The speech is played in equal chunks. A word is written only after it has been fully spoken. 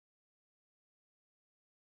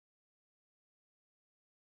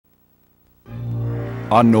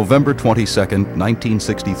On November 22,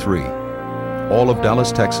 1963, all of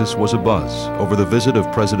Dallas, Texas was abuzz over the visit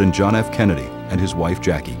of President John F. Kennedy and his wife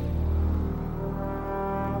Jackie.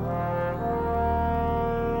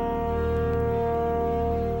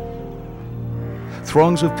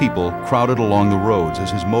 Throngs of people crowded along the roads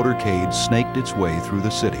as his motorcade snaked its way through the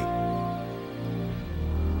city.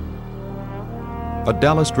 A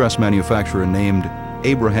Dallas dress manufacturer named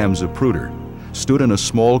Abraham Zapruder stood in a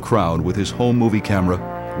small crowd with his home movie camera,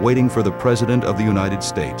 waiting for the President of the United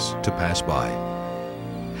States to pass by.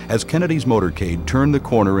 As Kennedy's motorcade turned the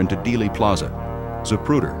corner into Dealey Plaza,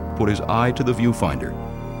 Zapruder put his eye to the viewfinder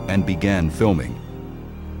and began filming.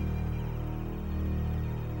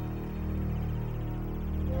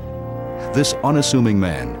 This unassuming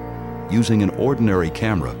man, using an ordinary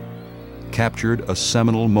camera, captured a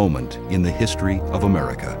seminal moment in the history of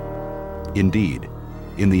America. Indeed,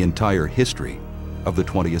 in the entire history of the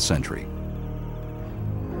 20th century.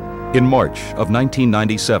 In March of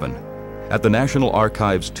 1997, at the National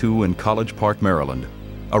Archives II in College Park, Maryland,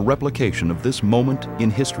 a replication of this moment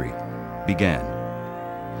in history began.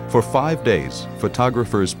 For 5 days,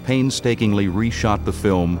 photographers painstakingly reshot the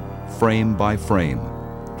film frame by frame,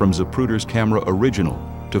 from Zapruder's camera original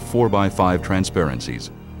to 4x5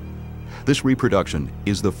 transparencies. This reproduction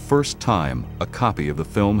is the first time a copy of the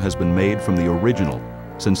film has been made from the original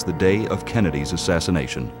since the day of Kennedy's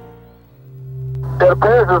assassination. It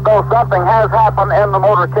appears as though something has happened in the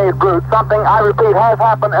motorcade route. Something, I repeat, has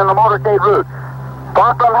happened in the motorcade route.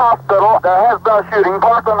 Parkland Hospital, there has been a shooting.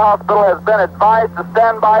 Parkland Hospital has been advised to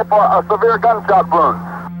stand by for a severe gunshot wound.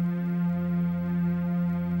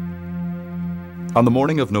 On the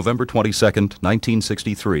morning of November 22,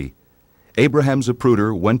 1963, Abraham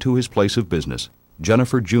Zapruder went to his place of business,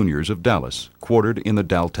 Jennifer Junior's of Dallas, quartered in the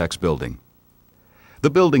Daltex building. The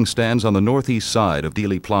building stands on the northeast side of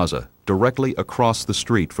Dealey Plaza, directly across the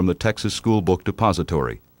street from the Texas School Book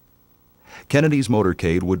Depository. Kennedy's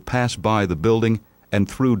motorcade would pass by the building and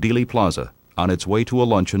through Dealey Plaza on its way to a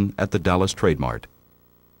luncheon at the Dallas Trade Mart.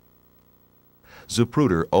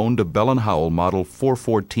 Zapruder owned a Bell & Howell Model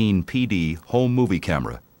 414 PD home movie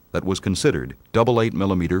camera that was considered double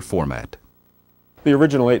 8mm format. The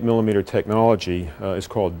original 8mm technology is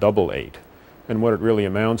called double 8, and what it really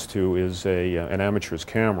amounts to is an amateur's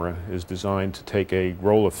camera is designed to take a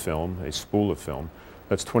roll of film, a spool of film,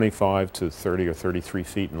 that's 25 to 30 or 33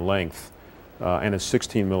 feet in length and is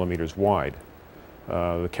 16mm wide.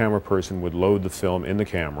 The camera person would load the film in the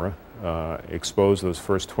camera, expose those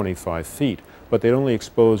first 25 feet, but they'd only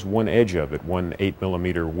expose one edge of it, one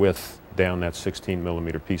 8mm width down that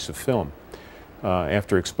 16mm piece of film.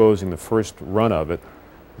 After exposing the first run of it,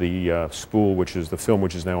 the spool, which is the film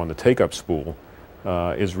which is now on the take-up spool,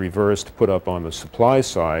 is reversed, put up on the supply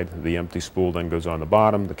side. The empty spool then goes on the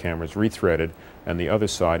bottom, the camera is rethreaded, and the other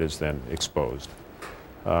side is then exposed.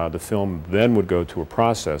 The film then would go to a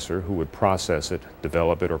processor who would process it,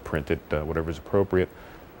 develop it, or print it, whatever is appropriate,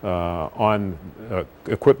 on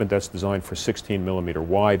equipment that's designed for 16mm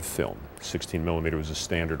wide film. 16mm is a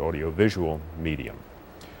standard audiovisual medium.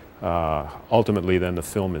 Ultimately, then the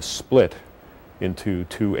film is split into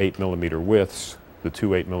two 8mm widths. The two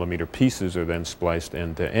 8mm pieces are then spliced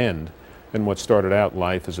end to end, and what started out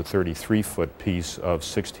life as a 33-foot piece of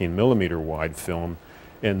 16mm wide film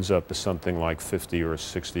ends up as something like 50 or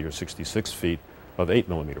 60 or 66 feet of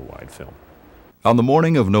 8mm wide film. On the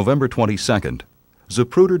morning of November 22nd,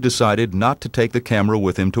 Zapruder decided not to take the camera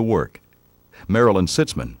with him to work. Marilyn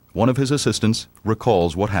Sitzman, one of his assistants,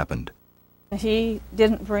 recalls what happened. He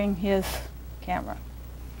didn't bring his camera.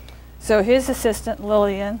 So his assistant,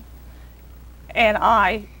 Lillian, and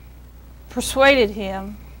I persuaded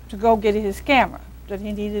him to go get his camera, that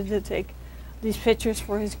he needed to take these pictures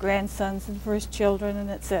for his grandsons and for his children and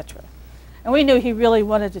etc. And we knew he really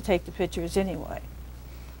wanted to take the pictures anyway.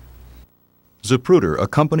 Zapruder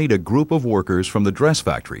accompanied a group of workers from the dress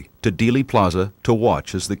factory to Dealey Plaza to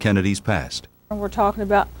watch as the Kennedys passed. And we're talking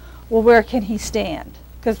about, well, where can he stand?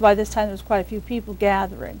 Because by this time there was quite a few people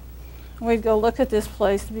gathering. And we'd go look at this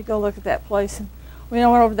place, and we'd go look at that place, and we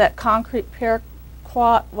went over that concrete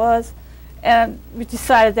paraquat was, and we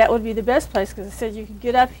decided that would be the best place, because I said you can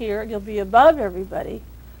get up here, you'll be above everybody.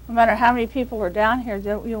 No matter how many people were down here,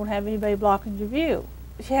 you won't have anybody blocking your view.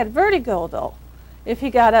 He had vertigo, though. If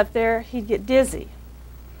he got up there, he'd get dizzy.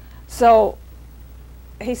 So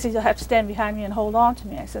he said, you'll have to stand behind me and hold on to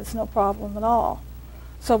me. I said, it's no problem at all.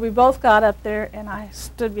 So we both got up there, and I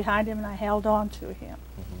stood behind him, and I held on to him.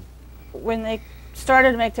 When they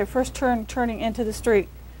started to make their first turning into the street,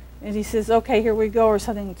 and he says, okay, here we go, or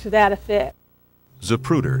something to that effect.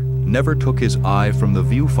 Zapruder never took his eye from the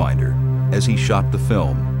viewfinder as he shot the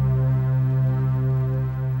film.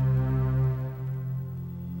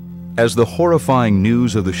 As the horrifying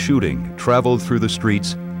news of the shooting traveled through the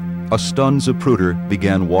streets, a stunned Zapruder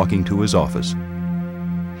began walking to his office.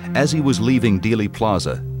 As he was leaving Dealey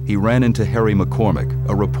Plaza, he ran into Harry McCormick,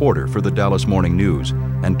 a reporter for the Dallas Morning News,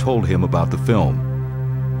 and told him about the film.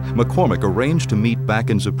 McCormick arranged to meet back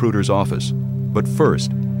in Zapruder's office, but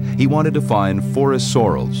first, he wanted to find Forrest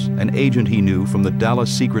Sorrells, an agent he knew from the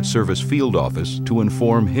Dallas Secret Service field office, to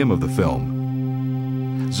inform him of the film.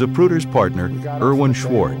 Zapruder's partner, Erwin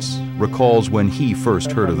Schwartz, recalls when he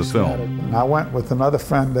first heard of the film. And I went with another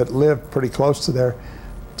friend that lived pretty close to there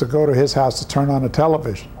to go to his house to turn on the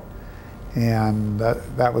television. And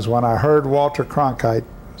that was when I heard Walter Cronkite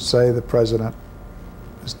say the president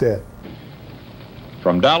is dead.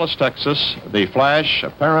 From Dallas, Texas, the flash,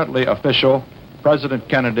 apparently official, President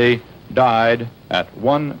Kennedy died at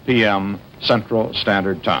 1 p.m. Central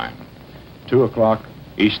Standard Time, 2 o'clock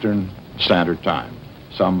Eastern Standard Time,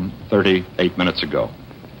 some 38 minutes ago.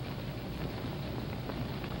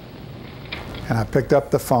 And I picked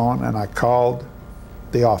up the phone and I called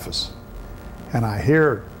the office. And I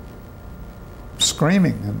hear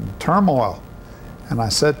screaming and turmoil. And I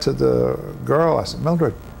said to the girl, I said,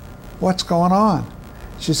 "Mildred, what's going on?"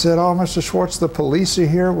 She said, "Oh, Mr. Schwartz, the police are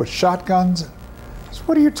here with shotguns." I said,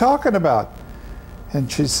 "What are you talking about?"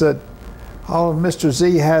 And she said, "Oh, Mr.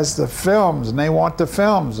 Z has the films and they want the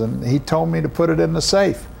films, and he told me to put it in the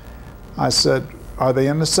safe." I said, "Are they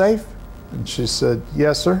in the safe?" And she said,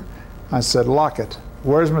 "Yes, sir." I said, "Lock it."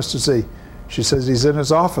 "Where's Mr. Z?" She says, "He's in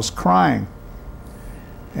his office crying."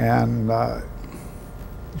 And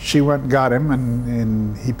she went and got him,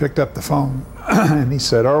 and he picked up the phone and he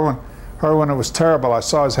said, Erwin, it was terrible. I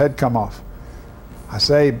saw his head come off." I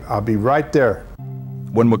say, "I'll be right there."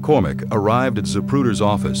 When McCormick arrived at Zapruder's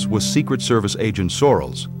office with Secret Service agent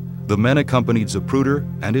Sorrells, the men accompanied Zapruder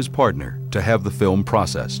and his partner to have the film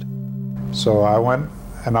processed. So I went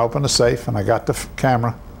and opened the safe and I got the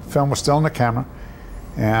camera. The film was still in the camera,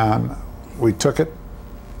 and we took it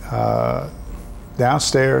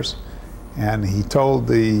downstairs, and he told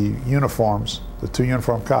the uniforms, the two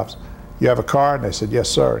uniformed cops, "You have a car?" And they said, "Yes,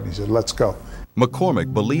 sir." And he said, "Let's go."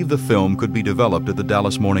 McCormick believed the film could be developed at the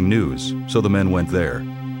Dallas Morning News, so the men went there.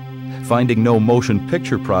 Finding no motion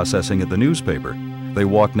picture processing at the newspaper, they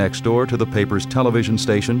walked next door to the paper's television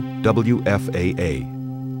station, WFAA.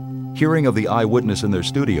 Hearing of the eyewitness in their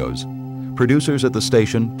studios, producers at the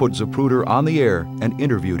station put Zapruder on the air and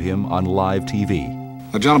interviewed him on live TV.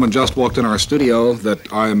 A gentleman just walked in our studio that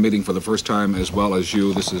I am meeting for the first time, as well as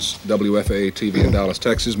you. This is WFAA TV in Dallas,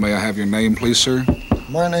 Texas. May I have your name, please, sir?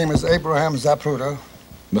 My name is Abraham Zapruder.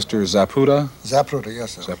 Mr. Zapruder? Zapruder,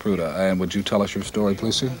 yes, sir. Zapruder. And would you tell us your story,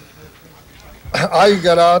 please, sir? I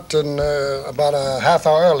got out and, about a half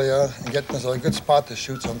hour earlier and get into a good spot to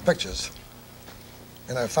shoot some pictures.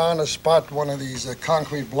 And I found a spot, one of these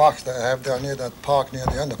concrete blocks that I have down near that park near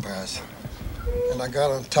the underpass. And I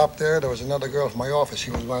got on top there was another girl from my office.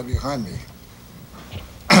 She was right behind me.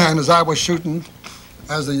 And as I was shooting,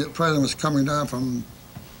 as the president was coming down from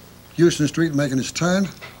Houston Street making his turn,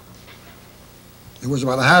 it was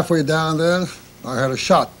about halfway down there, I heard a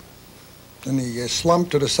shot. Then he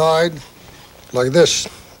slumped to the side like this.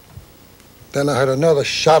 Then I heard another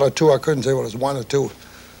shot or two. I couldn't say what it was, one or two.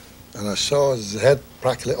 And I saw his head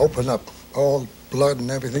practically open up, all blood and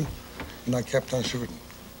everything. And I kept on shooting.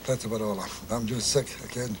 That's about all. I'm just sick. I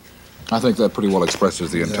can't. I think that pretty well expresses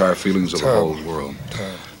the entire feelings of the whole world.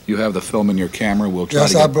 Terrible. You have the film in your camera. We'll try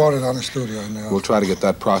yes, to I brought it on the studio now. We'll try to get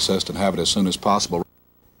that processed and have it as soon as possible.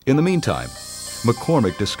 In the meantime,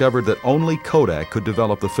 McCormick discovered that only Kodak could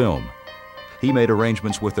develop the film. He made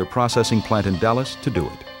arrangements with their processing plant in Dallas to do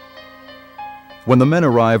it. When the men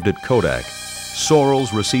arrived at Kodak,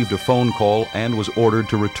 Sorrells received a phone call and was ordered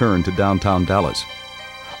to return to downtown Dallas.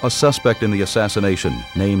 A suspect in the assassination,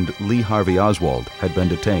 named Lee Harvey Oswald, had been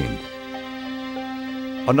detained.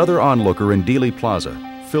 Another onlooker in Dealey Plaza,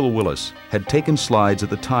 Phil Willis, had taken slides at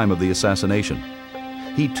the time of the assassination.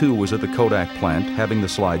 He too was at the Kodak plant having the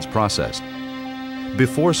slides processed.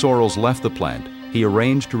 Before Sorrells left the plant, he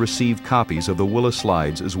arranged to receive copies of the Willis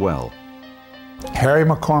slides as well. Harry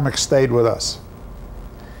McCormick stayed with us.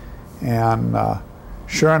 And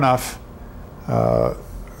sure enough,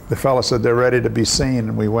 the fellow said they're ready to be seen,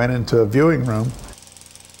 and we went into a viewing room.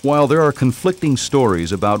 While there are conflicting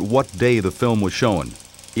stories about what day the film was shown,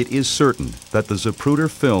 it is certain that the Zapruder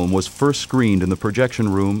film was first screened in the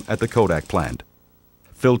projection room at the Kodak plant.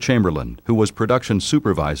 Phil Chamberlain, who was production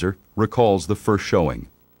supervisor, recalls the first showing.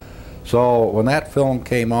 So when that film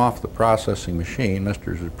came off the processing machine,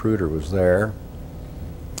 Mr. Zapruder was there,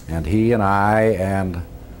 and he and I and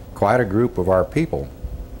quite a group of our people,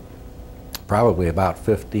 probably about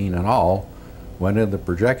 15 in all, went in the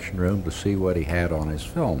projection room to see what he had on his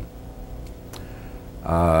film.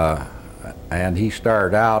 And he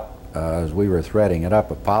started out, as we were threading it up,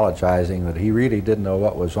 apologizing that he really didn't know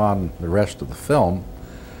what was on the rest of the film,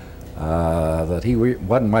 that he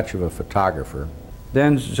wasn't much of a photographer.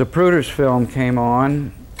 Then Zapruder's film came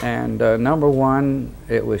on, and number one,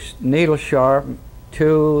 it was needle sharp.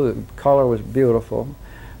 Two, the color was beautiful.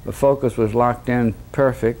 The focus was locked in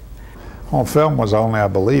perfect. On film was only, I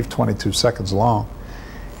believe, 22 seconds long.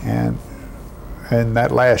 And in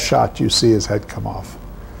that last shot, you see his head come off.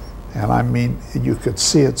 And I mean, you could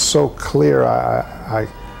see it so clear.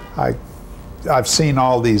 I've seen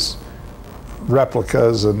all these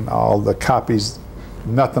replicas and all the copies,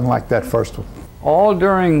 nothing like that first one. All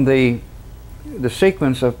during the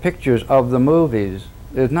sequence of pictures of the movies,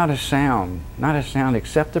 there's not a sound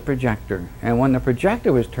except the projector. And when the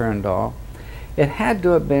projector was turned off, it had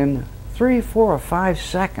to have been 3, 4, or 5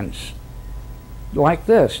 seconds like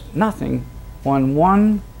this, nothing, when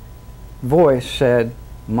one voice said,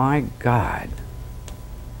 "My God."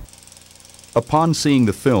 Upon seeing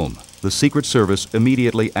the film, the Secret Service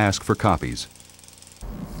immediately asked for copies.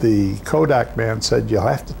 The Kodak man said, "You'll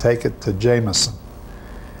have to take it to Jameson."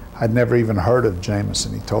 I'd never even heard of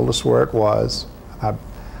Jameson. He told us where it was.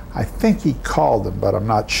 I think he called him, but I'm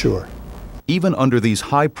not sure. Even under these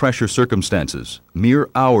high-pressure circumstances, mere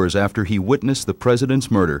hours after he witnessed the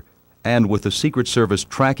president's murder, and with the Secret Service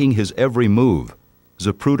tracking his every move,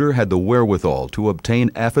 Zapruder had the wherewithal to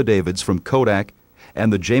obtain affidavits from Kodak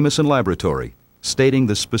and the Jameson Laboratory stating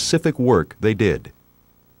the specific work they did.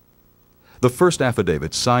 The first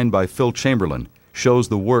affidavit, signed by Phil Chamberlain, shows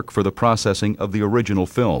the work for the processing of the original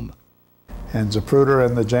film. And Zapruder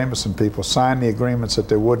and the Jameson people signed the agreements that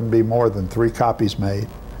there wouldn't be more than 3 copies made.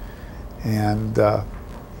 And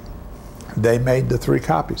they made the 3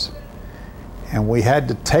 copies. And we had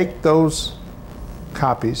to take those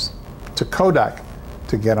copies to Kodak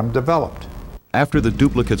to get them developed. After the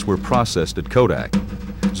duplicates were processed at Kodak,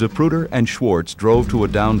 Zapruder and Schwartz drove to a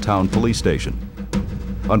downtown police station.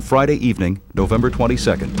 On Friday evening, November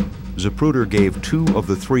 22nd, Zapruder gave 2 of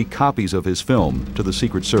the 3 copies of his film to the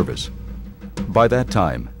Secret Service. By that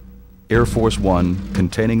time, Air Force One,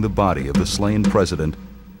 containing the body of the slain president,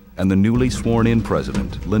 and the newly sworn-in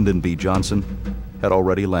president, Lyndon B. Johnson, had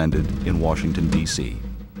already landed in Washington, D.C.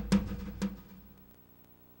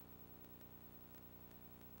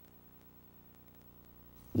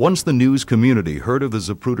 Once the news community heard of the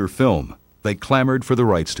Zapruder film, they clamored for the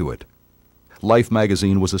rights to it. Life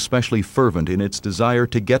magazine was especially fervent in its desire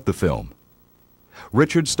to get the film.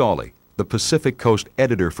 Richard Stolley, the Pacific Coast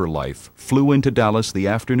editor for Life, flew into Dallas the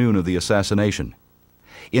afternoon of the assassination.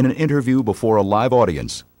 In an interview before a live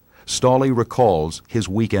audience, Stolley recalls his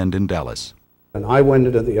weekend in Dallas. And I went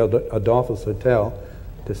into the Adolphus Hotel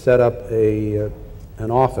to set up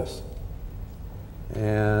an office.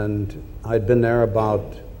 And I'd been there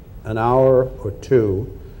about an hour or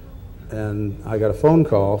 2, and I got a phone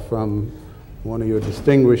call from one of your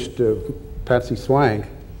distinguished Patsy Swank.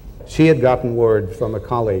 She had gotten word from a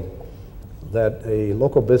colleague that a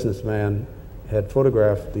local businessman had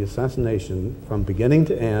photographed the assassination from beginning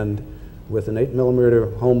to end with an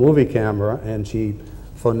 8mm home movie camera, and she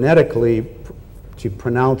phonetically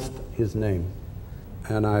pronounced his name.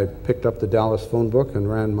 And I picked up the Dallas phone book and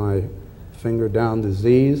ran my finger down the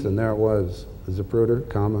Z's, and there it was, Zapruder,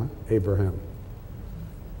 comma, Abraham.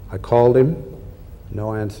 I called him,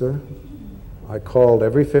 no answer. I called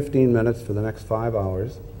every 15 minutes for the next 5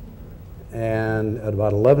 hours. And at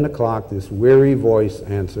about 11 o'clock, this weary voice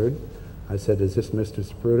answered. I said, "Is this Mr.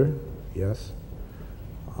 Zapruder?" "Yes."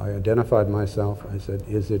 I identified myself. I said,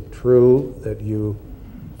 "Is it true that you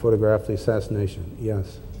photographed the assassination?"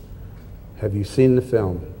 "Yes." "Have you seen the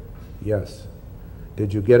film?" "Yes."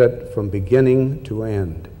 "Did you get it from beginning to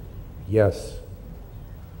end?" "Yes."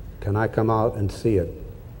 "Can I come out and see it?"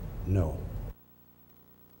 "No."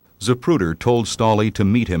 Zapruder told Stolley to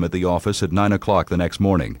meet him at the office at 9 o'clock the next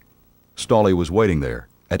morning. Stolley was waiting there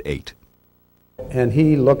at 8. And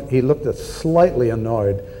he looked slightly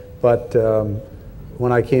annoyed, but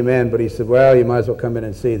when I came in, but he said, "Well, you might as well come in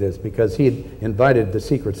and see this," because he'd invited the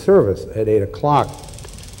Secret Service at 8 o'clock.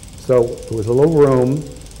 So it was a little room.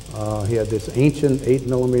 He had this ancient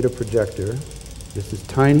 8mm projector. This is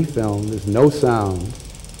tiny film. There's no sound.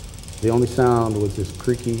 The only sound was this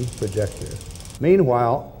creaky projector.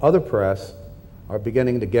 Meanwhile, other press are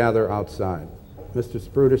beginning to gather outside. Mr.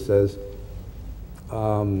 Zapruder says,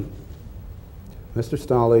 Mr.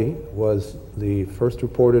 Stolley was the first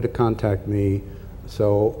reporter to contact me,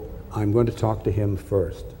 so I'm going to talk to him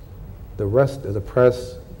first. The rest of the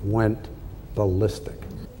press went ballistic.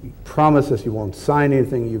 promise us you won't sign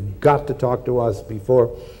anything, you've got to talk to us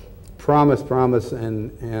before, promise, promise,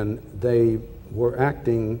 and they were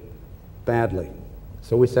acting badly.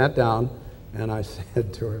 So we sat down, and I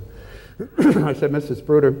said to her, I said, Mrs.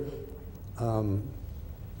 Zapruder,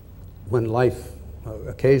 when life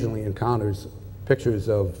occasionally encounters pictures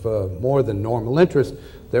of more than normal interest,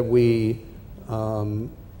 that we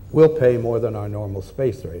will pay more than our normal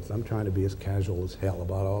space rates. I'm trying to be as casual as hell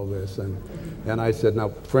about all this. And I said, now,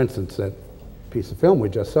 for instance, that piece of film we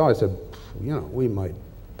just saw, I said, you know, we might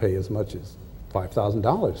pay as much as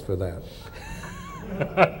 $5,000 for that.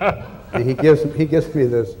 And he gives me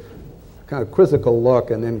this kind of quizzical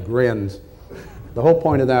look and then grins. The whole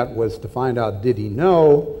point of that was to find out, did he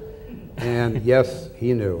know? And yes,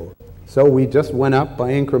 he knew. So we just went up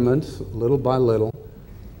by increments, little by little.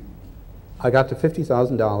 I got to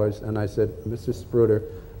 $50,000, and I said, Mr. Zapruder,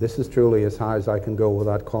 this is truly as high as I can go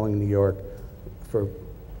without calling New York for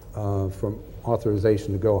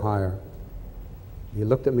authorization to go higher. He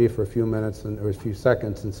looked at me for a few minutes, or a few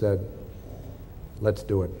seconds, and said, let's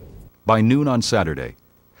do it. By noon on Saturday,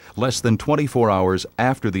 less than 24 hours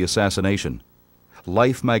after the assassination,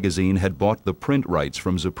 Life magazine had bought the print rights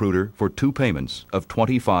from Zapruder for 2 payments of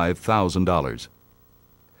 $25,000.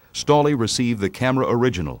 Stolley received the camera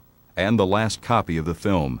original and the last copy of the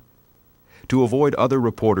film. To avoid other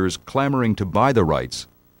reporters clamoring to buy the rights,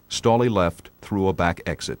 Stolley left through a back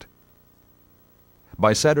exit.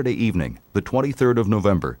 By Saturday evening, the 23rd of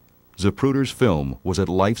November, Zapruder's film was at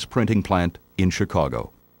Life's printing plant in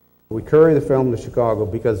Chicago. We carried the film to Chicago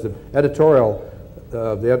because the editorial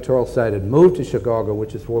site had moved to Chicago,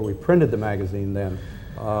 which is where we printed the magazine then,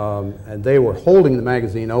 and they were holding the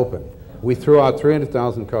magazine open. We threw out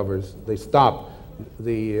 300,000 covers. They stopped.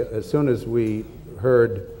 As soon as we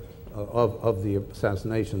heard of the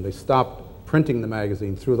assassination, they stopped printing the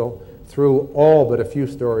magazine, threw all but a few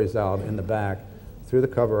stories out in the back, threw the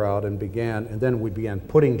cover out, and then we began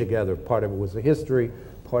putting together. Part of it was the history,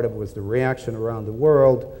 part of it was the reaction around the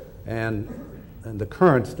world, and the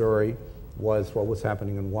current story was what was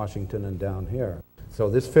happening in Washington and down here. So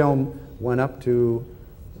this film went up to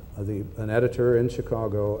an editor in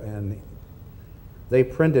Chicago, and they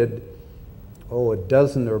printed, a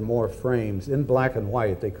dozen or more frames in black and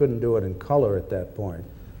white. They couldn't do it in color at that point.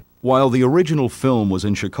 While the original film was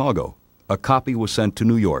in Chicago, a copy was sent to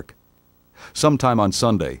New York. Sometime on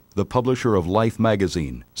Sunday, the publisher of Life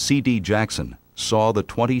magazine, C.D. Jackson, saw the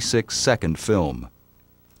 26-second film.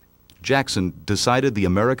 Jackson decided the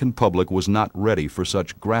American public was not ready for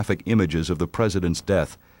such graphic images of the president's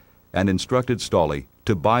death and instructed Stolley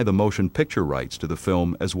to buy the motion picture rights to the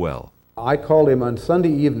film as well. I called him on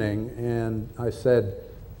Sunday evening and I said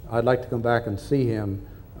I'd like to come back and see him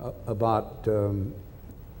about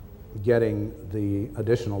getting the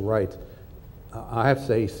additional rights. I have to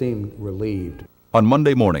say he seemed relieved. On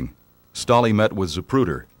Monday morning, Stolley met with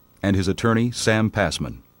Zapruder and his attorney, Sam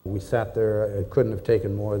Passman. We sat there. It couldn't have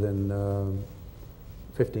taken more than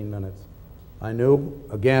 15 minutes. I knew,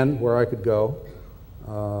 again, where I could go.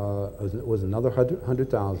 It was another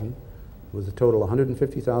 $100,000. It was a total of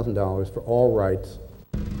 $150,000 for all rights.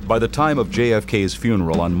 By the time of JFK's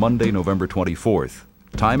funeral on Monday, November 24th,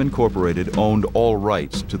 Time Incorporated owned all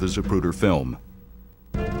rights to the Zapruder film.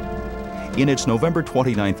 In its November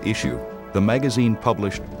 29th issue, the magazine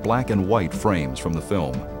published black and white frames from the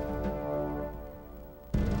film.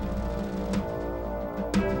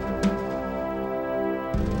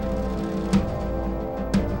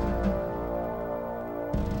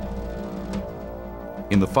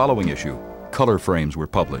 In the following issue, color frames were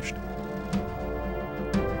published.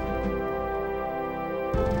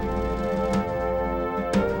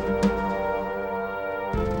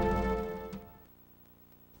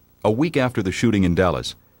 A week after the shooting in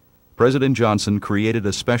Dallas, President Johnson created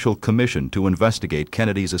a special commission to investigate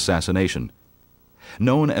Kennedy's assassination.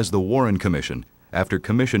 Known as the Warren Commission, after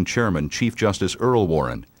Commission Chairman Chief Justice Earl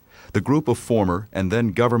Warren, the group of former and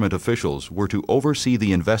then government officials were to oversee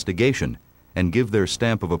the investigation and give their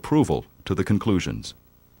stamp of approval to the conclusions.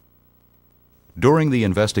 During the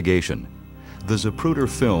investigation, the Zapruder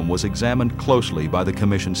film was examined closely by the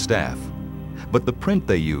commission staff, but the print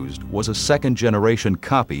they used was a second-generation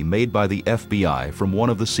copy made by the FBI from one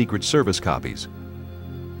of the Secret Service copies.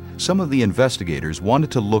 Some of the investigators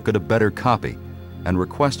wanted to look at a better copy and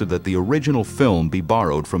requested that the original film be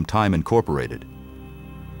borrowed from Time Incorporated.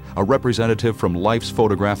 A representative from Life's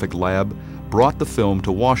photographic lab brought the film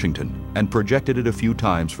to Washington and projected it a few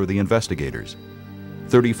times for the investigators.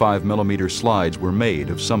 35mm slides were made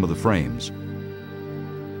of some of the frames.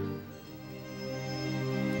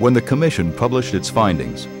 When the commission published its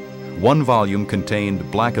findings, One volume contained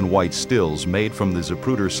black and white stills made from the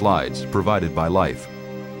Zapruder slides provided by Life.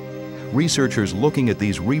 Researchers looking at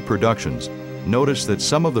these reproductions noticed that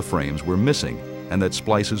some of the frames were missing and that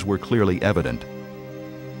splices were clearly evident.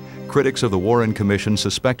 Critics of the Warren Commission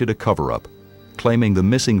suspected a cover-up, claiming the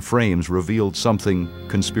missing frames revealed something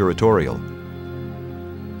conspiratorial.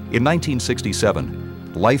 In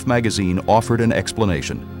 1967, Life magazine offered an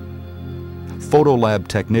explanation. Photolab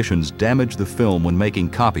technicians damaged the film when making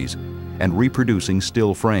copies and reproducing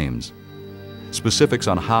still frames. Specifics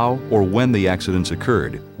on how or when the accidents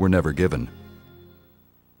occurred were never given.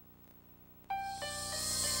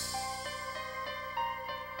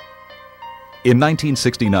 In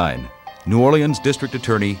 1969, New Orleans District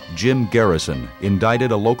Attorney Jim Garrison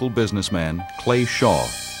indicted a local businessman, Clay Shaw,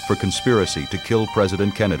 for conspiracy to kill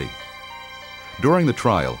President Kennedy. During the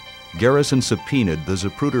trial, Garrison subpoenaed the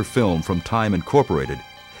Zapruder film from Time Incorporated,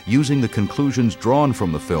 using the conclusions drawn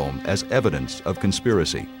from the film as evidence of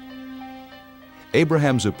conspiracy.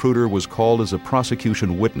 Abraham Zapruder was called as a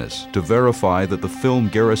prosecution witness to verify that the film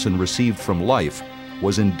Garrison received from Life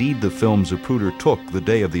was indeed the film Zapruder took the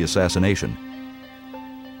day of the assassination.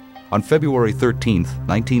 On February 13,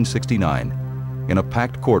 1969, in a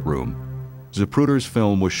packed courtroom, Zapruder's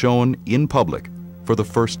film was shown in public for the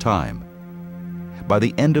first time. By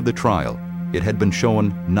the end of the trial, it had been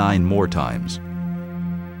shown 9 more times.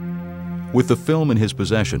 With the film in his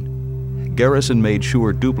possession, Garrison made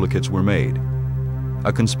sure duplicates were made.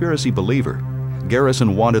 A conspiracy believer,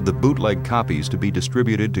 Garrison wanted the bootleg copies to be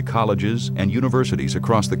distributed to colleges and universities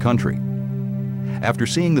across the country. After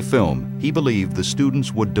seeing the film, he believed the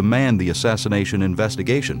students would demand the assassination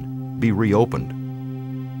investigation be reopened.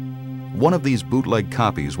 One of these bootleg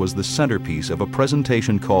copies was the centerpiece of a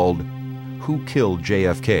presentation called "Who Killed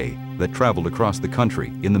JFK?" that traveled across the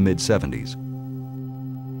country in the mid-70s.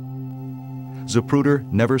 Zapruder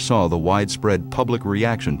never saw the widespread public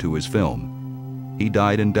reaction to his film. He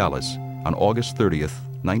died in Dallas on August 30th,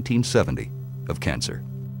 1970, of cancer.